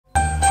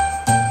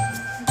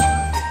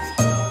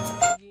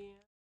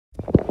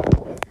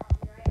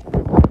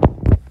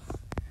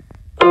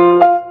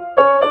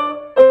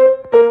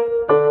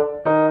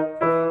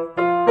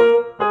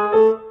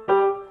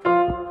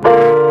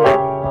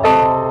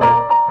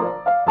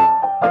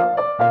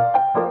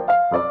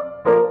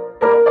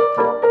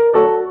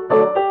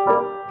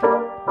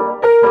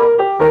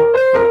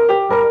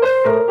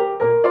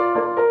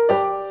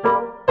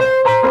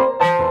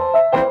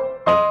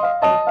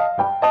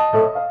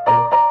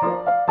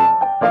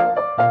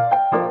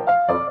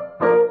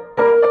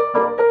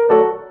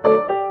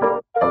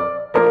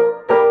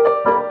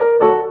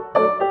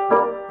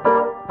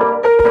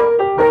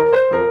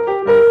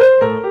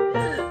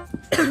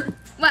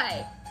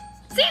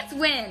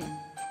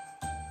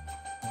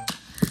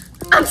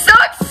I'm so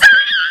excited!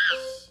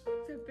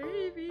 It's a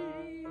baby.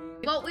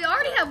 Well, we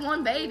already have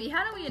one baby.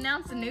 How do we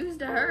announce the news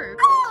to her?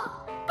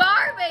 Oh.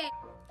 Barbie!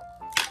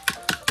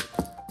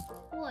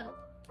 What?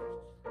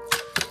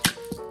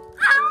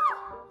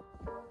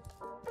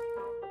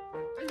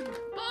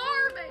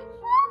 Barbie!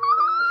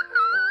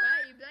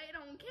 Babe, they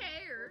don't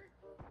care.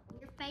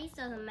 Your face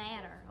doesn't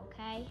matter,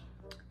 okay?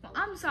 Well,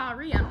 I'm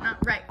sorry, I'm not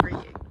right for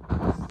you.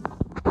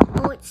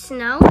 Oh, it's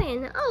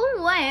snowing.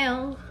 Oh,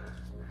 well.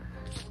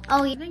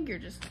 Oh, I think you're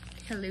just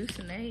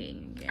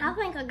hallucinating again. I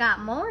think I got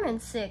morning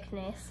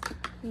sickness.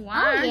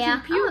 Why? Oh, yeah,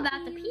 You puke? I'm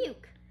about to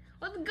puke.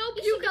 Well, then go You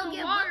puke should go in the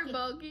get a water bucket.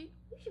 bucket.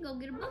 You should go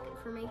get a bucket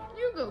for me.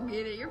 You go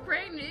get it, you're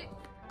pregnant.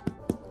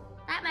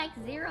 That makes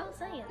 0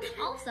 sense.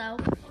 Also,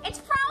 it's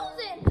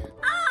frozen.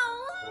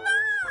 Oh, no.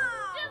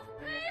 Just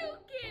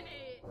puke in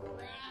it.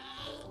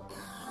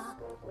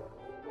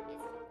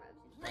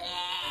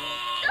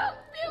 Don't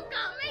puke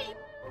on me.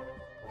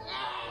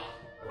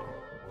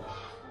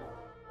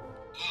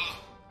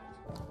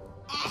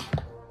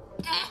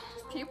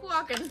 Keep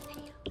walking.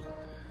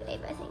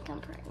 Babe, I think I'm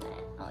pregnant.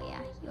 Oh, yeah,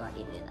 you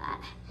already did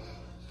that.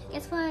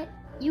 Guess what?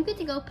 You get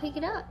to go pick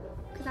it up.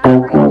 Because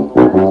I'm pregnant.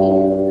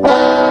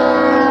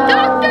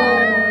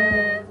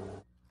 Doctor!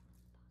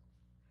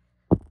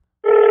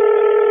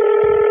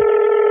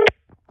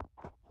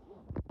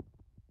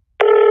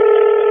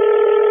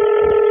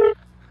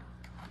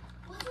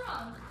 What's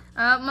wrong?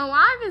 My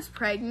wife is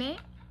pregnant.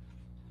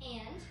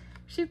 And?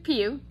 She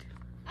puked.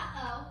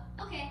 Uh-oh.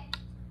 Okay.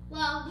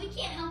 Well, we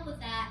can't help with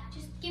that.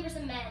 Just give her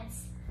some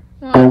meds.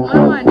 Well, what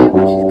do I do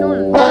when she's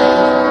going to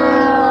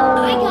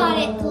I got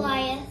it,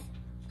 Goliath.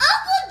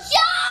 Uncle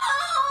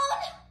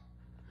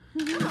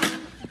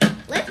John!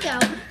 Let's go.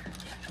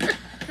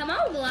 Come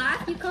on,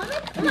 Goliath. You coming?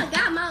 Oh my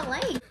God, my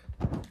leg.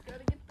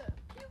 Gotta get the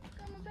puke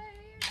on the bed.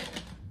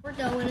 We're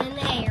going in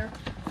the air.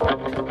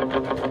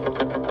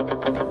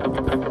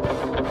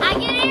 I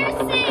get air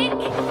sick.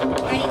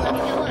 Ready,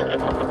 let's go up.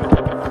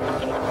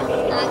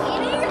 I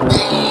get air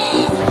sick.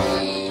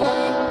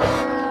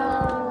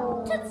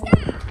 To the sky.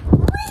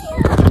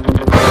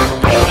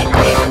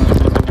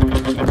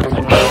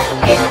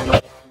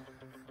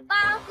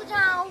 Bye, Uncle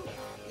John.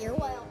 You're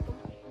welcome.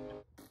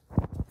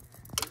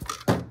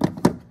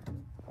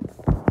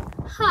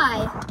 Hi.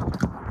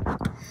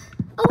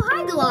 Oh,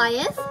 hi,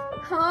 Goliath.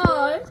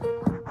 Hi.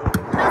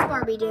 How's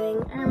Barbie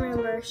doing? I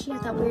remember she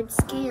had that weird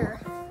scare.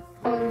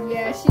 Oh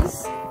yeah,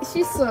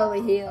 she's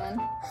slowly healing.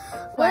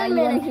 Why, you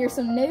want to hear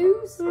some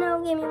news? No,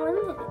 give me 1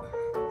 minute.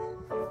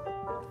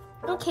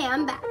 Okay,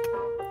 I'm back.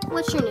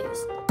 What's your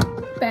news?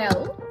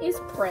 Belle is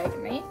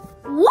pregnant.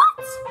 What?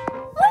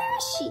 Where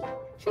is she?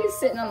 She's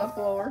sitting on the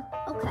floor.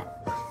 Okay.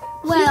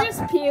 Well, She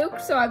just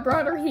puked, so I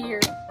brought her here.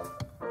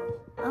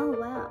 oh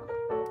wow.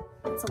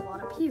 That's a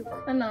lot of puke.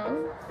 I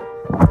know.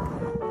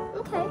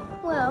 Okay,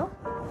 well.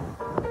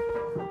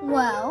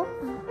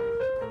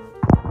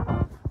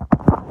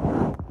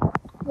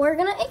 We're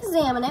gonna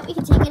examine it. We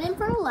can take it in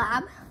for a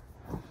lab.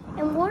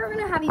 And we're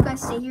gonna have you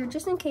guys stay here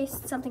just in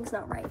case something's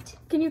not right.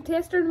 Can you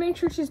test her to make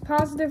sure she's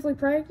positively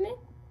pregnant?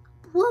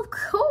 Well, of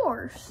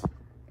course.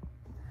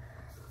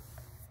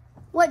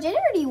 What gender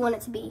do you want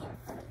it to be?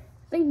 I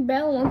think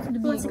Belle wants it to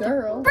be a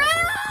girl. Bruce!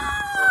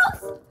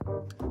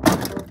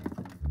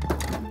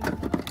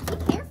 Be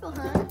careful,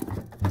 huh?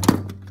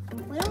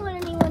 We don't want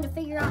anyone to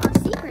figure out our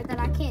secret that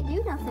I can't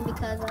do nothing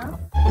because of.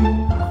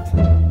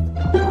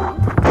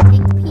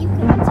 Take the puke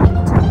and take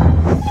it to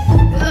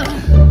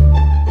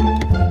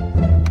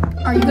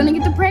Are you gonna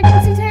get the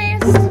pregnancy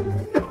test?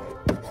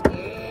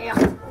 Yeah.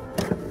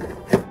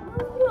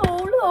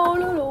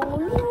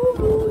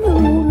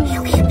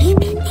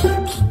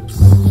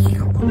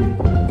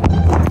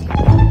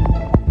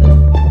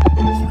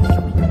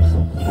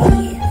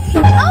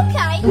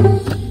 Okay.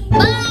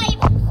 Bye.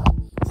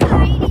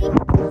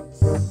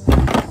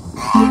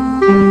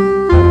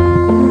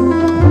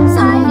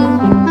 Sadie.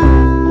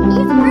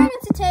 Here's the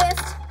pregnancy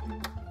test.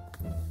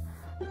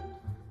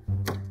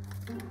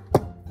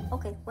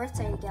 Okay, where's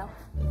Sadie go?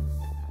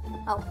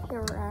 Oh,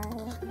 here I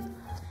am.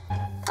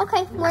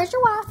 Okay, where's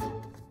your wife?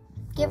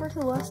 Give her to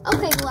us.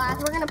 Okay, Goliath,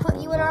 we're gonna put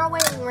you in our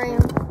waiting room.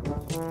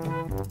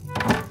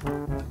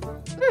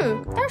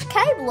 There's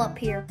cable up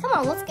here. Come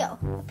on, let's go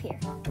up here.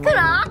 Can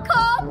I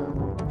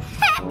come?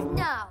 Heck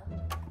no.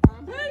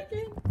 I'm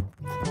taking.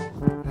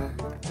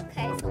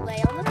 Okay, so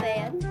lay on the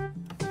bed.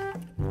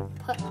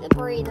 Put the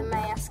breathing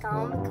mask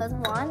on because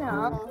why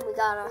not? We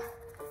gotta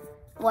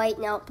wait.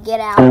 No, get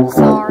out.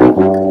 Sorry.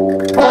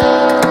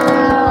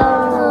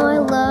 Oh, I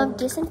love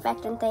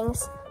disinfecting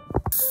things.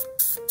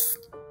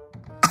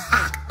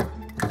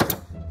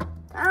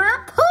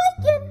 I'm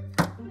puking.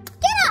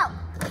 Get out.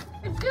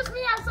 It's just me,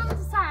 I have something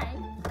to say.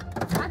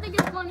 I think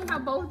it's funny how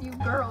both you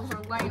girls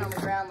are laying on the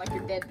ground like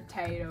you're dead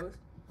potatoes.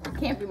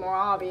 Can't be more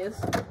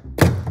obvious.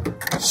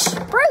 Shh,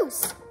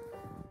 Bruce.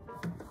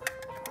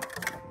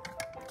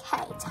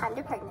 Okay, time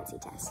to pregnancy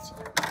test.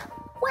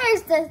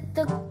 Where's the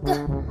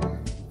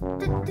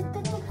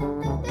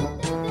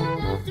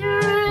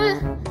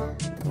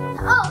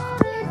oh,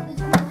 here's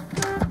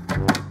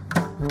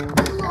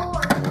the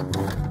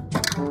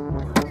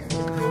Lord.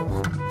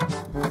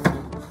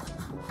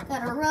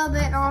 rub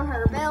it on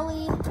her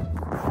belly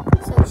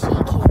so she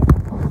can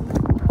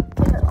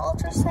get her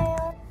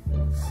ultrasound.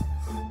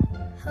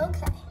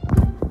 Okay.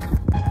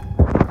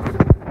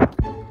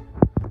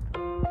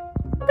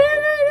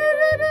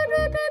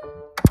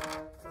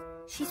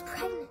 She's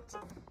pregnant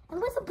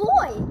and with a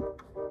boy.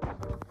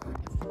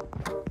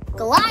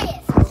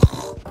 Goliath!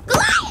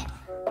 Goliath!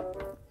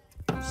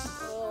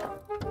 Oh,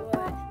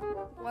 boy.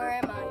 Where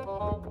am I?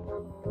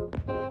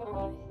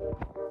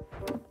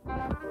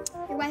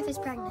 Your wife is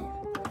pregnant.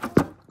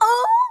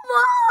 Oh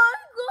my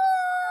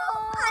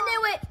god! I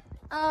knew it!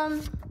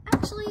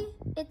 Actually,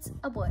 it's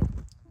a boy.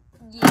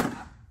 Yeah.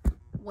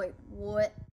 Wait, what?